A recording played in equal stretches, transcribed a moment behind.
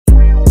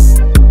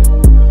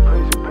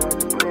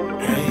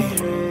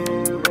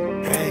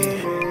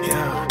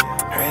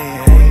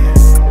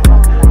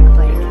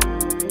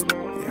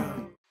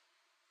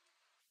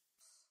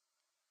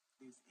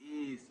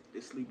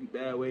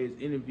Ways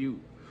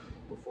interview.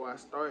 Before I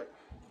start,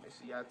 make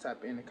sure y'all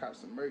tap in and cop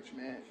some merch,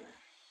 man.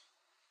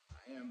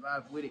 I am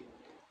live with it.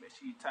 Make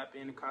sure you tap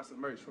in and cop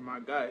some merch for my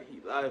guy. He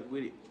live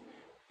with it.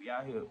 We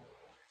out here.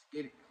 Let's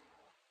get it.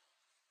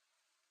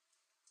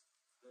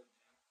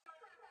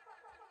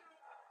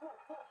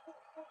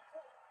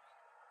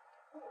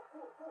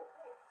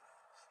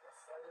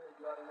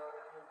 You already know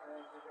that this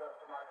man. Give it up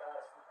for my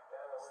guy,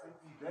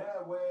 Sleepy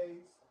Bad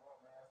Ways. Come on,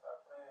 man.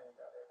 Stop playing.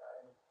 Got that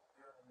guy in the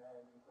building,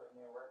 man. Been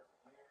putting in work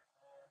for years,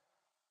 man.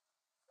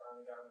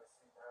 Finally got him to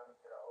sit down and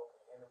get an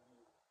open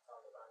interview.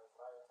 Talk about his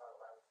life, talk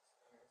about his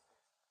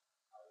experiences,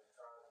 all the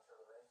trials and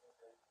tribulations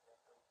that he's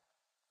been through,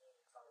 and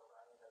talk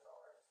about him as an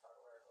artist, talk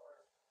about his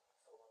artist.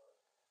 So, I'm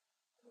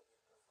gonna get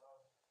to the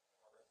flow.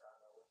 I'm gonna let y'all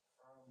know where he's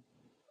from,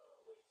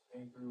 what he's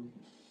been through,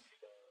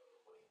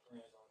 what he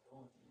plans on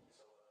doing.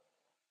 So,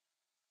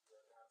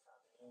 we're now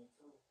tapping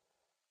into.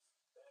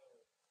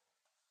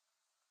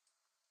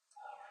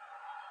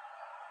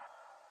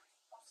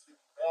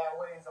 Bad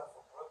Ways. I'm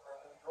from Brooklyn,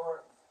 New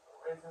York,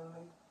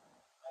 originally.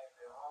 I ain't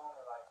been home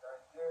in like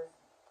 30 years,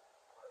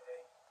 but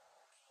hey,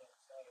 can't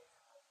change.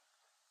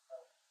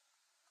 So,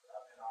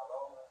 I've been all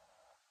over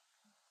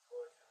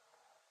Georgia,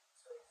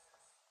 Texas,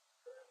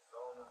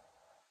 Arizona,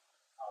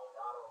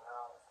 Colorado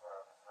now. That's where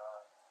I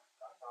reside.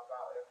 I pop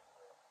out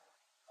everywhere.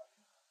 I've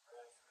been in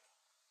Branson,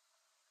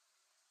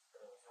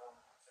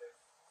 Arizona,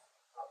 Texas,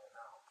 popping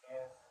out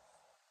Kansas.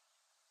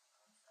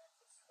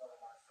 One of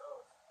my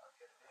shows, I'll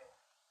get it in.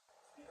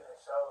 Speaking of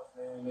shows,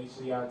 man, make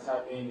sure y'all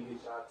tap in and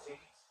get y'all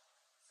tickets.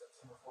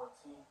 September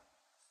 14th,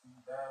 Steve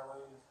Bad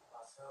Ways,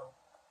 myself,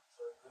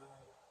 Troy Good,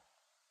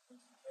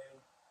 BTK,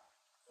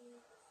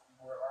 and the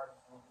Freeboard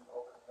artists will be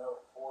opening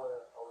up for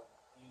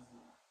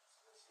Easy.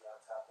 So make sure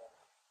y'all tap in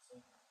and get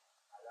tickets.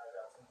 I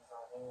got tickets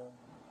on hand.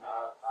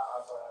 I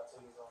also have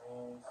tickets on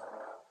hand, so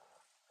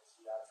make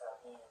sure y'all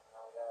tap in. We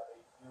only have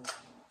 8 views.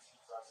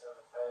 Tickets are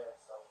selling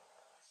fast, so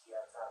make sure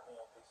y'all tap in.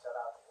 Big shout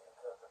out to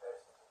Intercut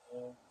Productions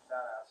again.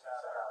 Shout out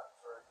to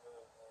Troy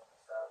Good, man.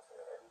 Shout out to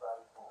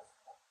everybody who was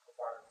a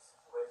part of the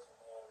situation,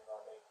 man. We're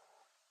gonna make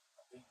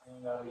a big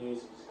thing out of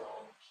this. We're just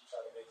gonna keep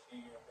trying to make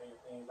bigger and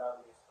bigger things out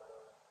of this. But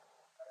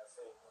like I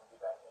said, we're gonna get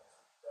back into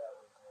that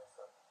way, man.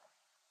 So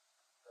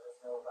let us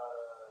know about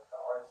the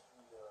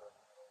artistry,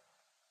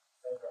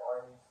 favorite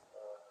artists,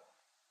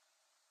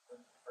 when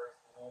you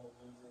first began the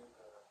music,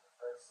 the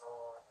first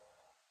song, and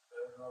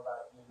let us know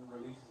about any new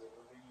releases or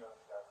new videos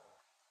you guys do.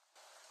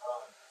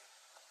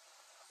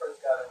 First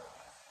got into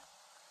music,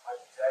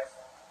 Michael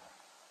Jackson,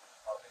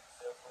 my biggest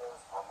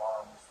influence. My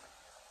mom used to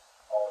get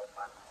all the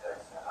Michael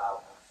Jackson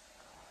albums,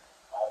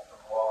 Off the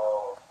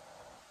Wall,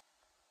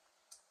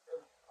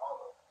 all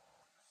of them.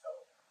 So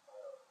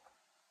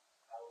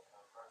that was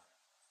my first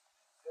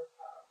hip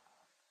hop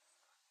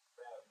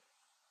rap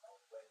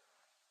all the way.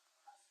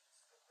 I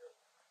see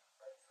Slippery,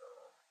 like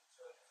children's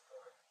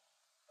story.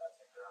 I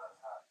take it out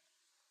of top.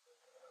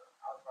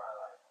 I was probably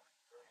like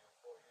 3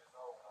 or 4 years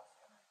old when I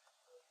seen that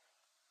video.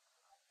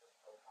 This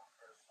was my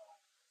first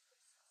song.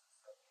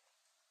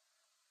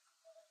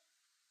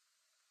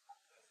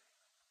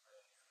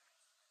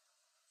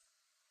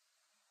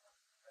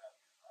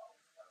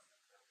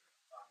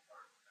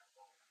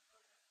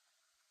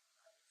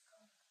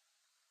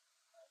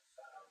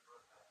 Shout out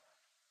Brooklyn.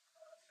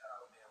 Shout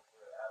out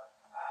Millwood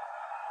Avenue.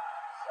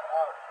 Shout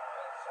out,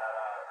 shout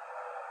out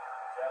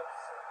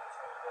Jefferson,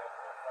 between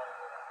Jefferson and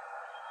Franklin.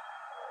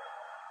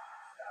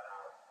 Shout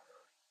out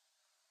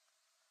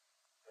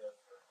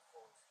Bedford,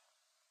 Fulton,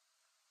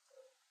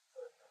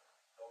 Putnam,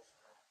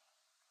 Nostrand,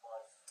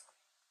 Marcy.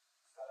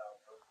 Shout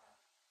out Brooklyn,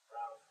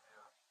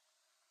 Brownsville,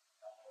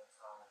 Elmwood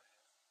Thomas,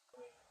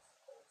 Queens,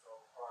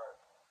 Old Park,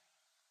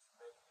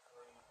 Jamaica,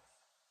 Queens.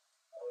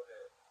 All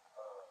that.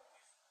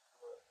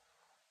 Eastwood.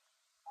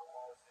 I'm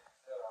on 6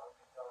 I'll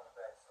be coming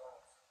back soon.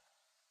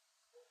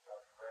 So y'all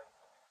be ready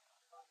for me.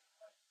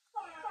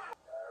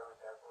 I heard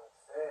that boy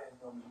said he's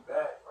gonna be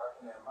back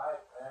rocking that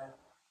mic, man.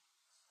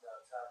 Still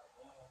tapping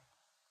in.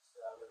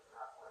 Still looking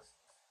out for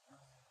exclusive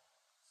music.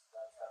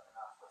 Still tapping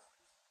out for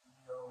exclusive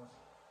videos.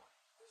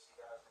 Make sure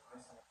you guys just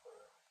listening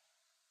for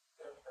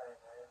everything,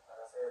 man.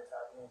 Like I said,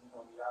 tap in. He's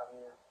gonna be out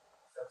here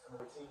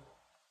September 18th.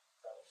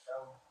 Got a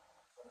show.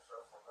 Gonna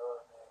show some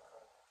love, man.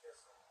 Gonna get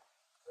some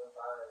good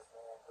vibes,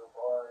 man. Good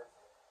bars.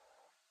 And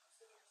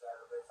it's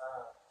exactly the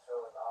time. The show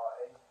is all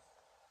ages.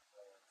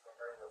 You can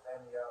bring your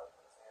family out.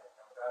 You know what I'm saying? If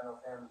you don't got no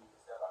family, you can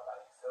step out by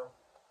yourself.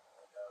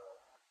 And,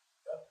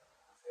 yep.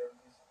 You feel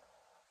me?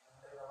 Just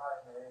living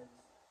life, man.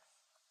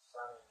 Just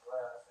trying to enjoy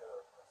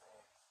ourselves. You know what I'm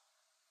saying?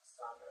 It's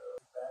time to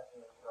sit back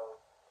and, enjoy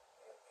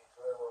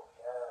what we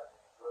have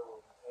and enjoy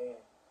what we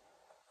can. You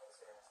know what I'm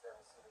saying? Instead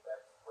of sitting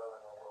back and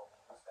dwelling on what we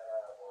used to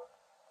have or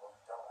what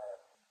we don't have.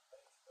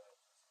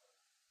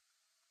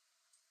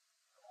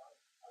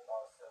 I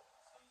lost 17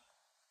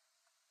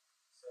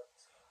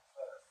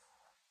 plus.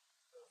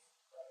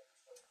 Like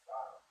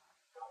 25.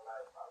 My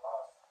life, I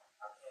lost.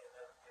 I can't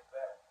never get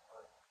back,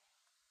 but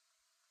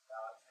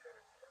God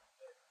cherish every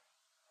day.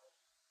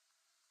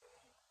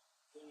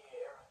 Any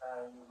and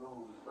everything you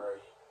lose, bro,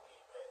 you can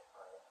get back,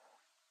 man.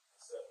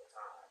 Except for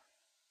time.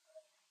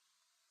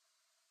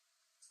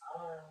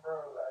 fun,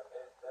 bro. Like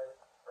that,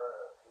 bro.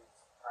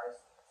 It's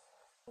priceless.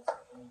 It's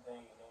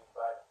anything and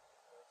anybody.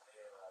 You know what I'm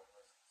saying? Like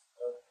when she's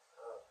up, it's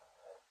up.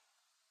 Like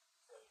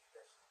so you get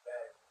that shit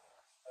back, you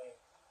can't explain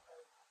it.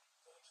 Like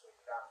so you trade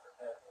it out for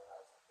nothing.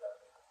 Like so you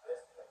gotta make the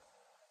best of that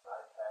shit.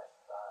 Life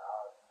passes by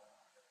all you know,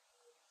 just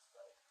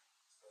like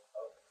stay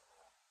focused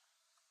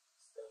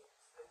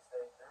and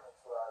stay driven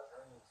to our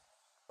dreams.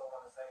 I don't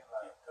wanna say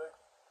like keep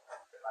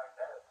cooking like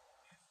that.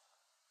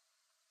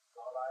 It's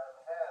all I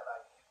ever had.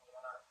 Like even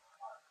when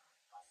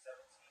my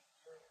 17th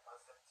year, my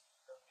 17th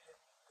year bid,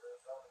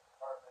 Arizona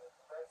Department of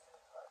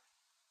Corrections, like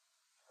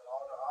even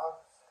all the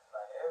officers,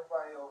 like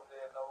everybody over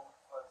there know who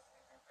the fuck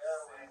Sleepy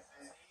Badways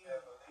is. I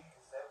believe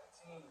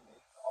 17. They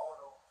all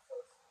know who the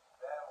fuck Sleepy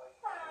Badways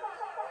is. You know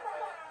what I'm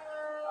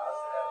saying? I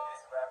was at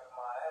this rapping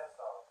my ass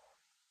off.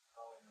 You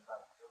know, and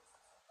like there was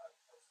like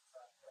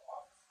sometimes the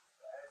officers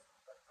would ask me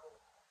like, "Yo,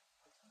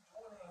 what you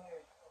doing in here?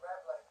 You can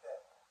rap like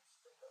that."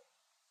 Straight up.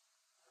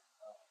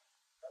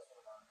 That's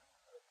what I mean.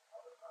 Like, I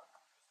was like,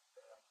 this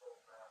damn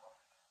program.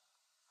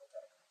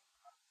 Okay.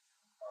 I'm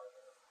just part of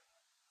it.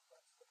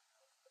 Like,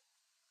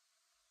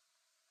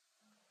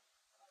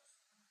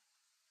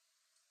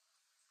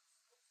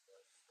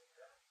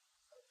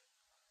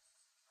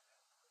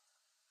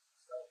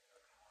 so,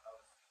 people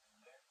noticed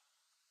me in there.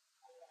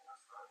 I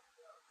started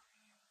creating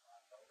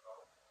my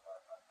logo,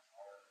 like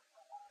art,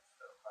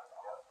 stuff like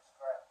all from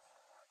scratch.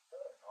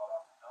 All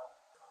off the dome.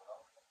 My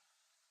logo.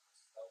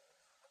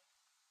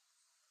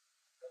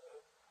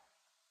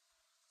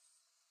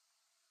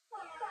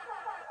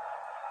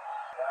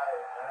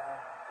 Guys, man.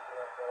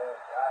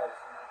 Guys,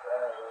 super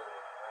bad with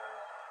it, man.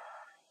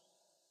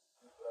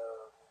 Keep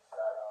love, big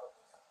shout out,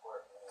 big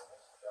support, man.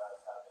 Make sure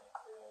y'all tap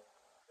into it.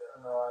 Let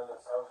them know all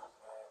your socials,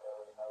 man. That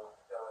way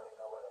they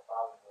know where to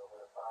follow you or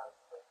where to find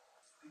you. But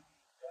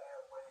Sleepy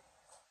Bad Ways,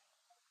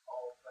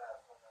 all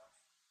platforms.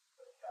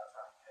 But if y'all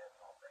trying to get me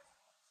on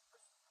Facebook,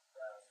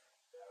 Bad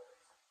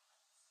Ways,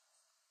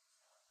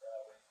 Bad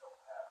Ways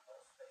don't have no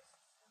spaces.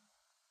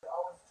 They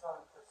always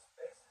trying to put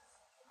spaces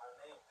in my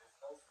name. There's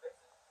no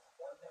spaces. It's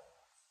one name.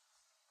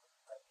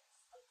 Like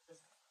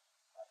Chris,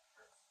 like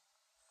Chris,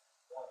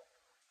 one.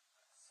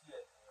 See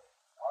it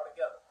all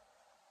together.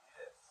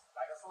 Yes,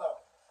 like a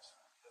slogan.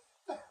 If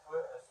you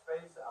put a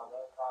space, I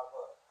won't pop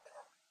up.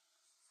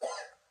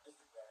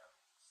 Instagram,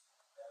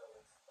 Bad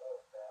Ways,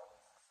 Bad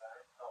Ways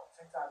Society. No,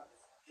 TikTok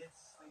is It's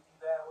Sleepy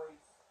Bad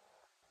Ways.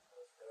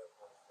 What's good?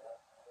 What's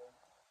that, man?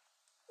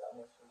 Y'all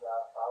make sure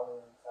y'all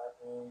follow and type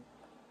in.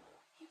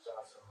 Get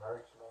y'all some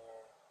merch,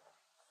 man.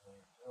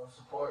 And,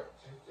 support.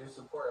 Just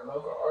support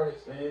local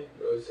artists, man. You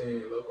know what I'm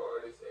saying? Local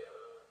artists that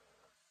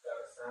got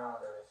a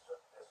sound that's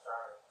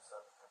trying to do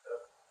something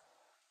productive.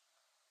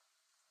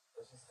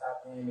 Let's just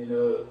tap in and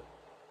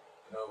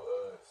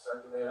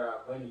circulate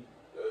our money,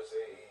 you know what I'm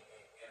saying,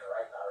 in the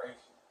right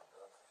direction. You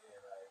know what I'm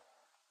saying? Like,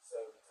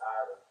 say we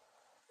tired of,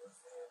 you know what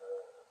I'm saying,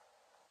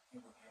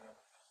 people getting in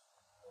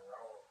positions doing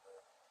wrong,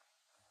 but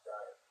you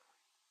got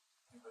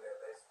people that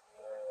basically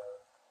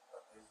have a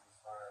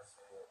business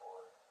mindset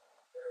or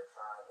they're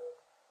trying to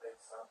make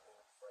something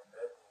from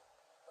nothing,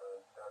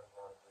 you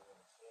want to give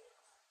them a chance.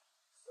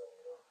 So,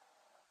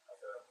 I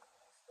feel like we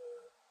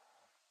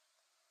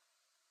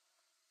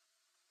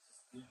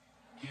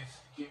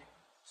just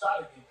try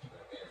to give people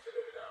the benefit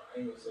of the doubt.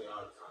 I ain't gonna say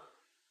all the time.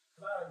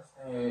 Cause I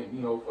understand,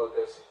 fuck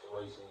that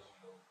situations,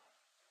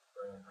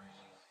 burning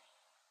bridges,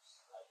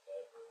 like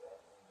that. But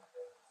at the end of the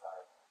day, it's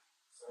like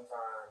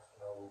sometimes,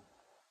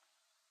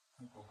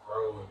 people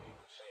grow and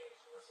people change.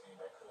 You know what I'm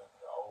saying? That could be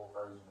the old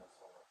version of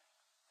someone.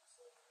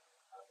 So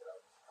I feel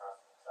like we should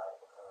constantly try to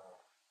become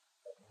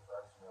a new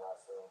version of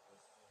ourselves,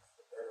 which is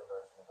the better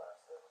version of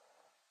ourselves.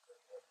 But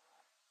yeah,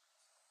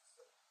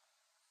 so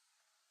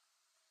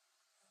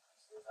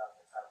appreciate y'all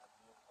for tapping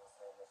in. You know what I'm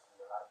saying? Make sure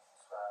you like,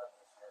 subscribe,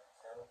 and share the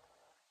channel.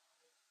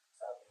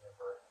 Tap in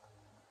for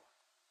any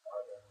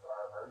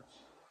RWR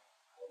merch.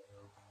 We'll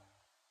be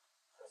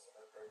dressing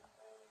up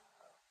everything,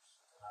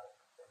 shooting out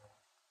everything.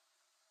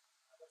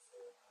 Like I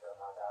said, you got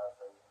my guys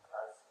for any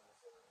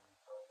prices or any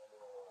promo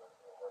or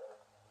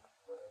whatever you need,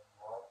 whatever you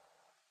want.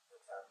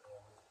 Just tap in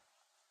with it.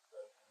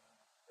 But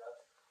you got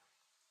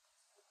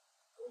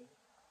you.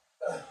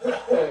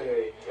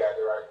 Hey, you got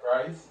the right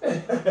price. I'm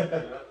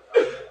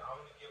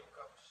gonna give a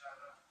couple shout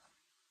outs.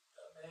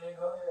 Man,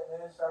 go ahead,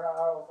 man. Shout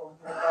out before we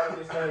get out of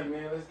this thing,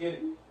 man. Let's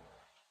get it.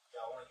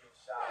 Y'all want to give a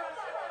shout out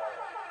to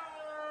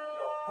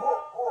yo,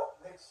 book,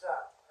 next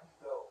shot.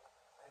 Yo,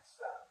 next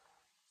shot.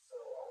 So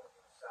I want to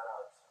give a shout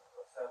out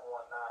to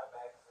 719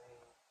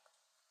 Magazine.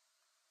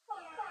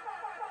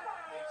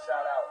 Big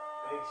shout out.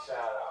 Big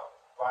shout out.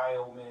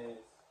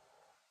 Biomiz.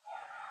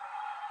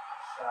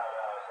 Shout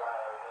out,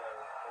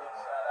 Biomiz. Big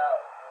shout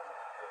out.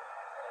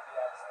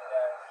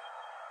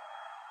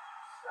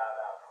 Shout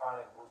out,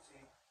 Chronic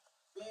Boutique.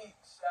 Big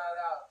shout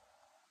out,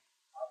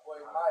 my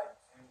boy Mike.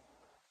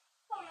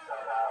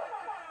 Shout out.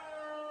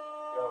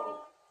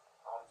 Yo,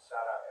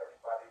 shout out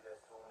everybody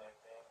that's doing their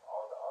thing,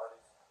 all the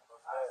artists.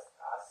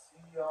 I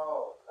see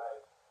y'all.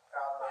 Like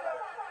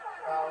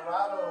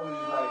Colorado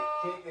is like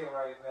kicking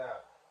right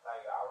now.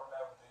 Like I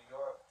remember New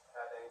York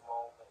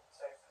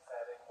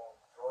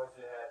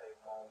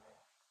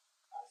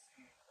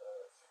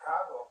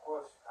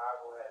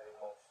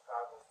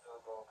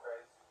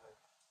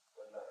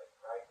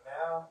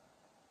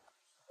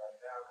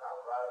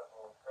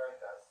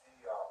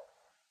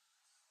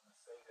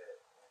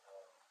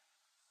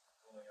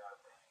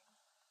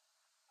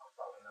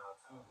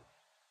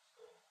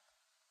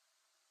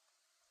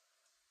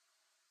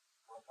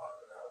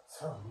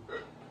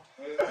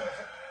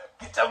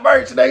Get your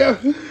merch, nigga.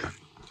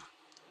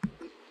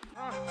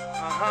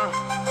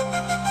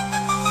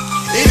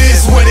 It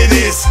is what it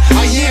is.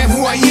 I am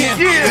who I am.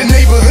 The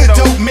neighborhood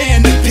dope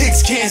man the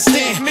pigs can't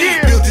stand.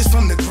 Built this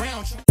from the ground.